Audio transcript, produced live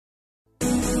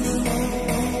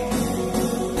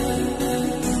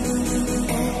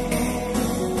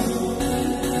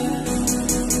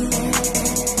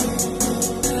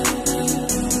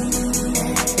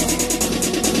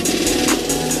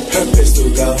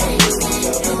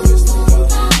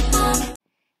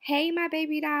Hey my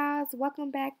baby dolls, welcome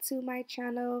back to my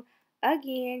channel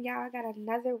again. Y'all, I got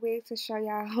another wig to show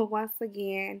y'all once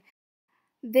again.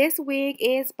 This wig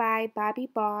is by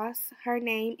Bobbi Boss. Her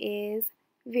name is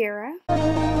Vera.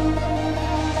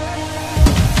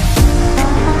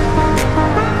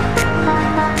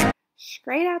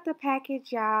 Straight out the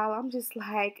package, y'all. I'm just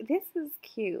like, this is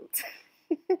cute.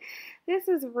 This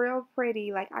is real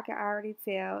pretty, like I can already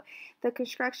tell. The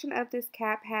construction of this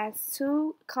cap has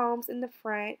two combs in the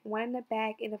front, one in the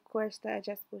back, and of course the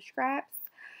adjustable straps.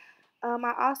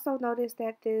 I also noticed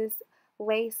that this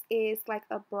lace is like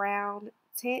a brown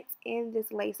tint, and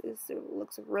this lace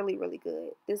looks really, really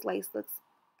good. This lace looks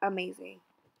amazing.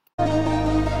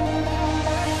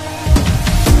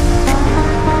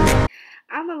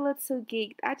 I'm a little too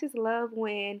geeked. I just love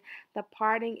when the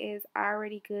parting is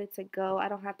already good to go. I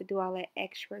don't have to do all that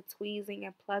extra tweezing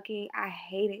and plucking. I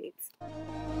hate it.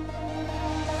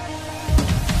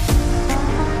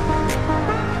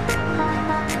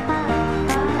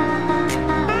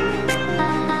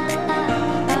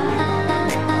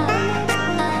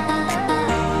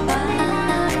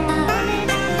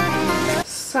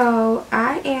 So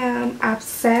I am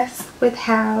obsessed with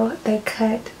how they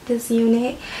cut this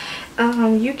unit.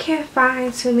 You can't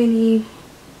find too many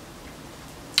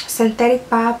synthetic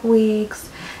bob wigs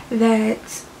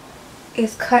that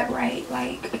is cut right,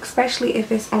 like especially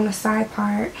if it's on the side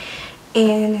part.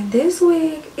 And this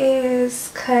wig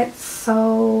is cut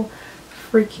so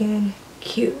freaking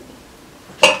cute.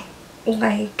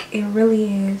 Like, it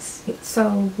really is.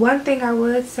 So one thing I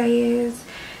would say is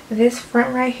this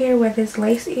front right here where this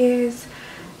lace is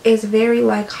very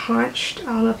like hunched. I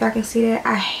don't know if y'all can see that.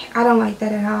 I don't like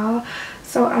that at all.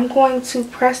 So I'm going to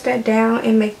press that down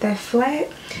and make that flat.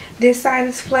 This side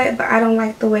is flat, but I don't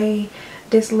like the way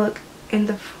this look in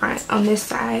the front on this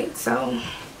side. So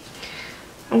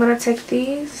I'm gonna take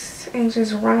these and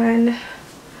just run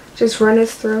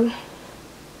this through.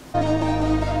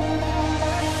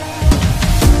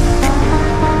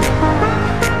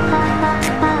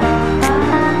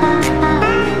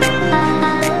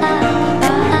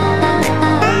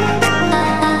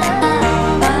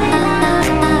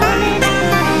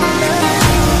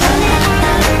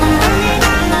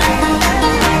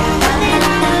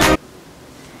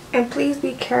 And please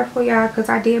be careful, y'all, because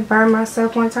I did burn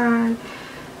myself one time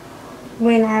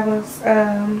when I was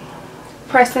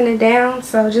pressing it down.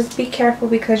 So just be careful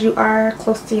because you are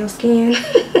close to your skin.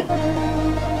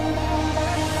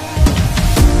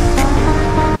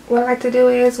 What I like to do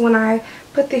is when I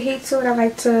put the heat to it, I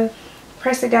like to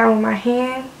press it down with my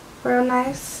hand real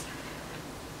nice.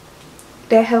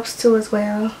 That helps too as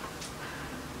well.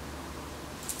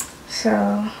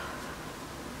 So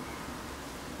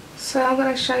I'm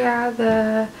going to show y'all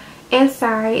the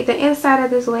inside. The inside of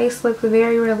this lace looks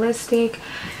very realistic.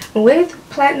 With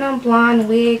platinum blonde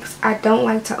wigs, I don't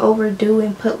like to overdo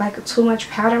and put like too much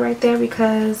powder right there,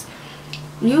 because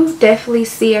you definitely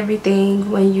see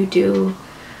everything when you do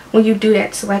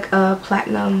that to like a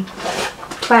platinum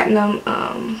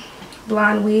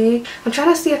blonde wig. I'm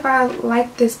trying to see if I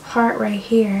like this part right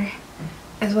here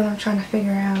is what I'm trying to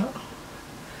figure out.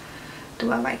 Do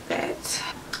I like that?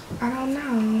 I don't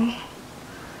know.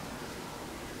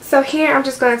 So here I'm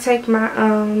just going to take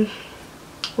my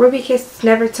Ruby Kiss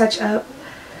Never Touch Up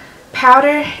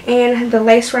powder and the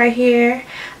lace right here.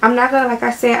 I'm not going to, like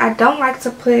I said, I don't like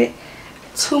to put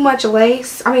too much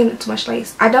lace. I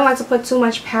don't like to put too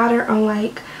much powder on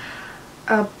like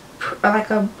a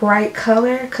bright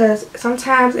color, because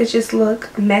sometimes it just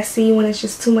look messy when it's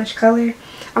just too much color.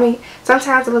 I mean,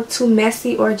 sometimes it looks too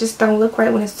messy or it just don't look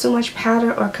right when it's too much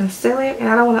powder or concealer, and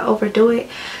I don't want to overdo it.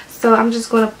 So I'm just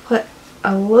going to put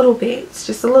a little bit,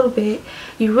 just a little bit.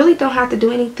 You really don't have to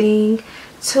do anything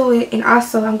to it. And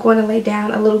also I'm going to lay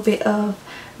down a little bit of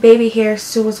baby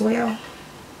hairs too as well.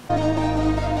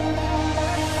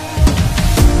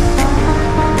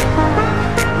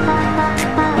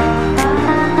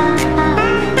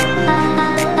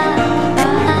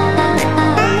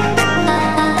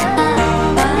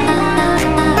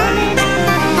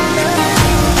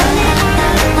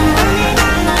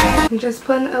 Just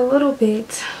putting a little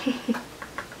bit.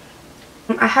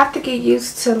 I have to get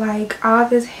used to like all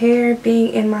this hair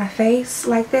being in my face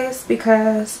like this,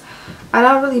 because I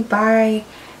don't really buy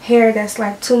hair that's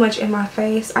like too much in my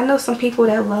face. I know some people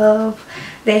that love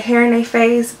their hair in their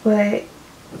face, but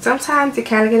sometimes it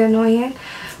kind of get annoying.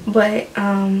 But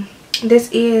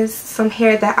this is some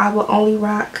hair that I will only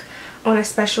rock on a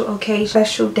special occasion,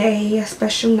 special day, a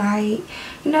special night,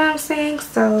 you know what I'm saying?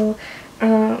 So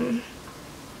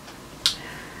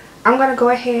I'm gonna go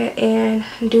ahead and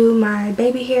do my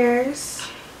baby hairs.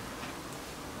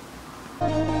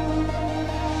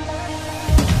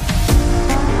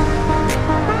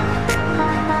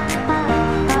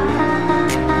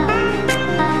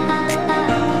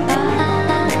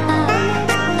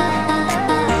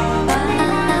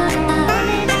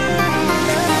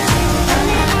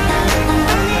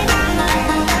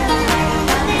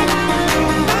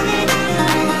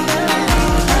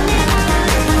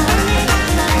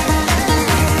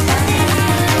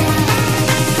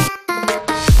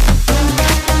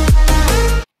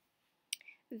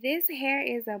 This hair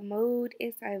is a mood,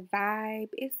 it's a vibe,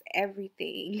 it's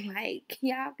everything. Like,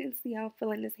 y'all can see I'm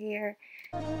feeling this hair.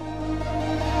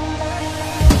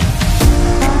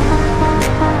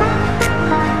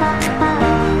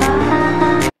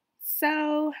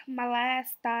 So, my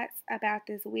last thoughts about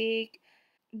this wig.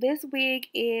 This wig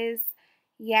is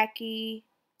yaki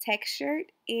textured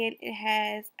and it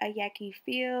has a yaki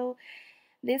feel.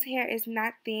 This hair is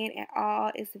not thin at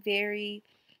all.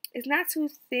 It's not too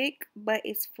thick, but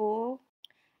it's full.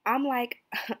 I'm like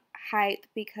hyped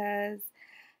because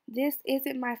this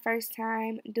isn't my first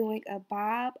time doing a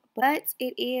bob, but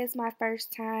it is my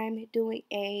first time doing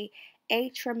a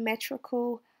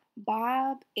asymmetrical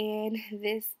bob, and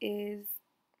this is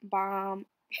bomb.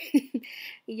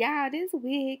 Yeah, this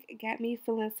wig got me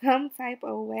feeling some type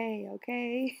of way,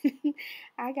 okay?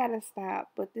 I gotta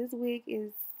stop, but this wig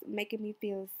is making me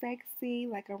feel sexy,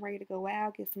 like I'm ready to go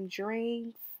out, get some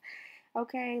drinks,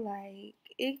 okay? Like,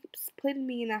 it's putting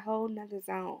me in a whole nother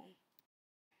zone.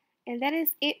 And that is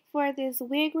it for this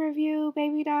wig review,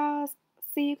 baby dolls.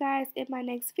 See you guys in my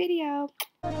next video.